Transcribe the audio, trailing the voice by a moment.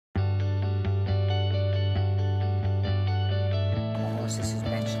horse. This is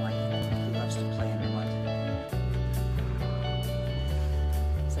Benchline. He loves to play in the mud.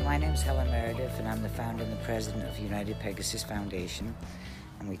 So my name's Helen Meredith, and I'm the founder and the president of United Pegasus Foundation.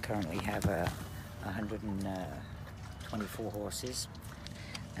 And we currently have 124 horses.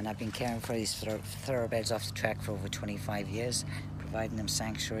 And I've been caring for these thoroughbreds off the track for over 25 years, providing them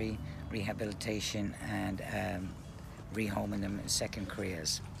sanctuary, rehabilitation, and rehoming them in second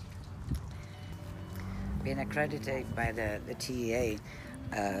careers. Being accredited by the TAA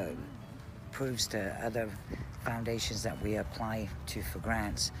proves to other foundations that we apply to for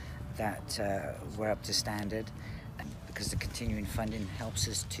grants that we're up to standard, because the continuing funding helps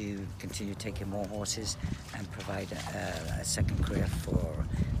us to continue taking more horses and provide a second career for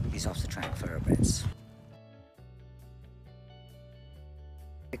these off-the-track thoroughbreds.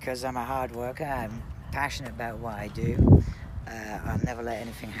 Because I'm a hard worker, I'm passionate about what I do. I'll never let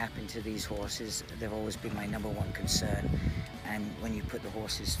anything happen to these horses. They've always been my number one concern, and when you put the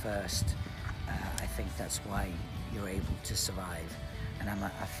horses first, I think that's why you're able to survive, and I'm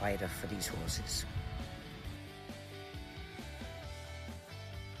a fighter for these horses.